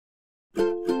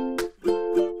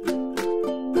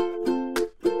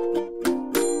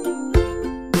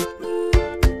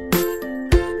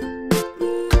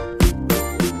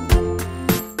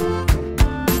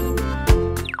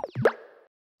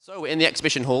the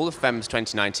exhibition hall of FEMS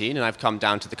 2019, and I've come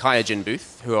down to the QIAGEN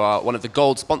booth, who are one of the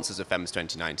gold sponsors of FEMS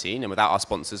 2019. And without our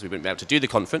sponsors, we wouldn't be able to do the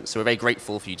conference, so we're very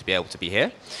grateful for you to be able to be here.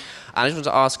 And I just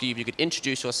wanted to ask you if you could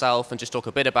introduce yourself and just talk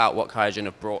a bit about what QIAGEN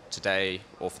have brought today,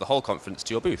 or for the whole conference,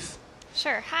 to your booth.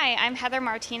 Sure. Hi, I'm Heather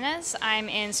Martinez. I'm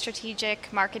in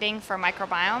strategic marketing for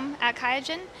microbiome at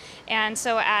QIAGEN. And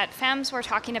so at FEMS, we're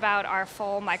talking about our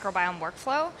full microbiome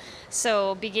workflow.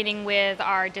 So beginning with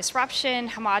our disruption,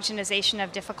 homogenization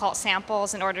of difficult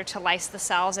samples in order to lyse the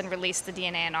cells and release the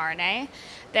DNA and RNA.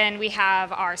 Then we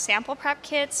have our sample prep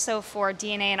kits, so for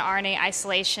DNA and RNA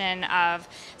isolation of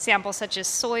samples such as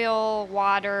soil,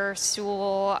 water,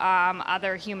 stool,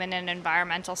 other human and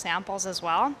environmental samples as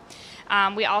well.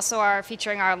 We also are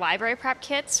featuring our library prep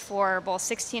kits for both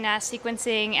 16S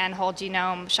sequencing and whole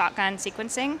genome shotgun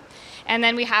sequencing. And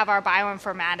then we have our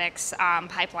bioinformatics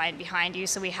pipeline behind you.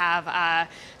 So we have a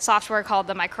software called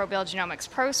the Microbial Genomics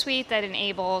Pro Suite that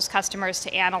enables customers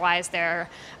to analyze their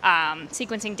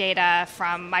sequencing data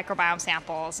from microbiome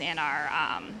samples in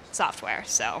our software.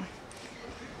 So.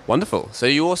 Wonderful. So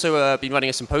you also been running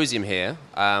a symposium here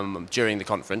during the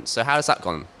conference. So how has that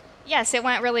gone? Yes, it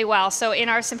went really well. So in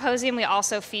our symposium, we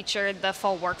also featured the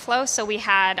full workflow. So we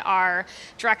had our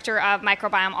Director of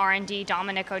Microbiome R&D,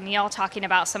 Dominic O'Neill, talking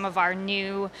about some of our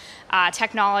new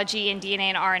technology in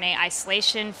DNA and RNA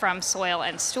isolation from soil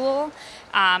and stool.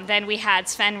 Then we had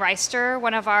Sven Reister,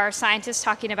 one of our scientists,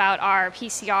 talking about our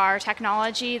PCR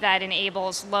technology that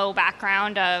enables low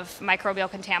background of microbial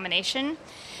contamination.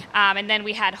 And then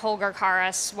we had Holger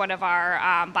Karas, one of our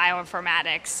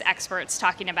bioinformatics experts,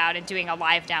 talking about and doing a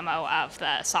live demo of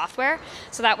the software.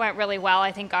 So that went really well.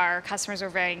 I think our customers were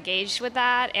very engaged with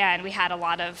that, and we had a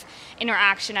lot of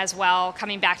interaction as well,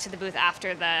 coming back to the booth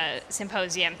after the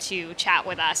symposium to chat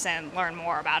with us and learn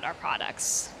more about our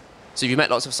products. So you've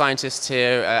met lots of scientists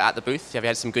here at the booth. Have you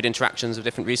had some good interactions with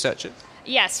different researchers?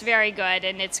 Yes, very good,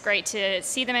 and it's great to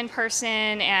see them in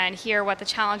person and hear what the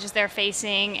challenges they're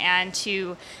facing and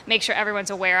to make sure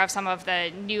everyone's aware of some of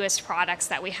the newest products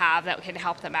that we have that can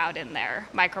help them out in their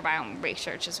microbiome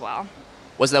research as well.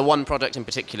 Was there one product in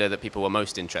particular that people were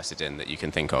most interested in that you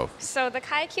can think of? So the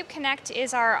QIAcube Connect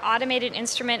is our automated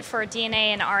instrument for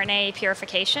DNA and RNA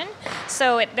purification.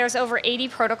 So there's over 80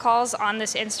 protocols on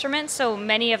this instrument. So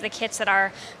many of the kits that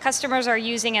our customers are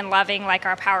using and loving, like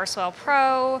our PowerSwell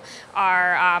Pro,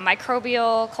 our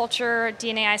microbial culture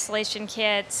DNA isolation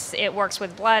kits, it works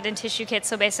with blood and tissue kits.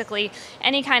 So basically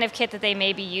any kind of kit that they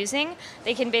may be using,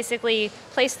 they can basically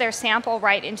place their sample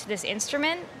right into this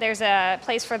instrument. There's a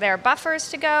place for their buffers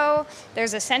to go.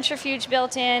 There's a centrifuge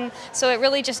built in, so it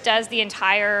really just does the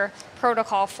entire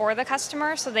protocol for the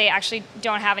customer, so they actually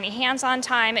don't have any hands-on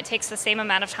time. It takes the same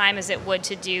amount of time as it would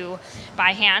to do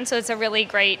by hand, so it's a really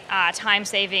great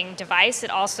time-saving device. It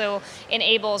also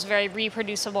enables very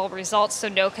reproducible results, so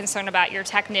no concern about your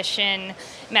technician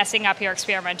messing up your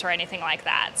experiment or anything like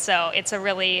that. So it's a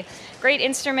really great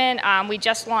instrument. We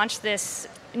just launched this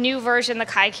new version, the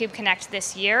QIAcube Connect,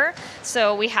 this year.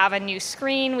 So we have a new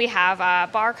screen, we have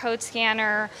a barcode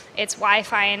scanner, it's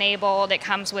Wi-Fi enabled, it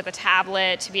comes with a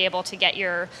tablet to be able to get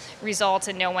your results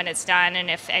and know when it's done and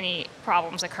if any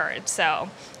problems occurred. So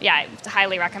yeah, it's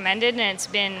highly recommended, and it's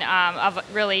been of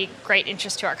really great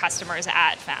interest to our customers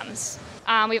at FEMS.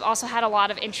 We've also had a lot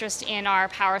of interest in our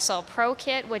PowerSwell Pro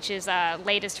kit, which is a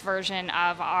latest version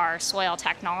of our soil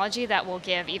technology that will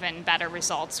give even better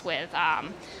results with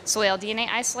soil DNA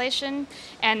isolation.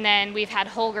 And then we've had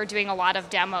Holger doing a lot of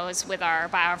demos with our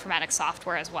bioinformatics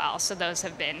software as well. So those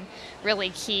have been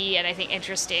really key and I think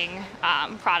interesting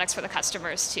products for the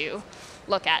customers to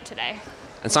look at today.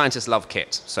 And scientists love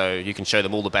kit, so you can show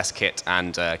them all the best kit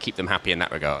and keep them happy in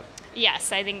that regard.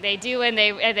 Yes, I think they do, and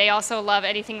they also love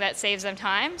anything that saves them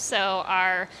time. So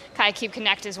our QIAcube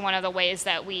Connect is one of the ways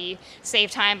that we save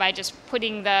time by just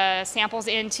putting the samples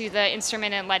into the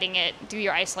instrument and letting it do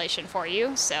your isolation for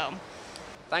you. So.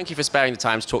 Thank you for sparing the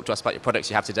time to talk to us about your products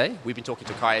you have today. We've been talking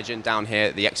to QIAGEN down here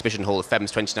at the exhibition hall of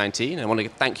FEMS 2019. I want to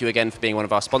thank you again for being one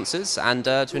of our sponsors and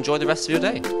to enjoy the rest of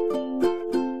your day.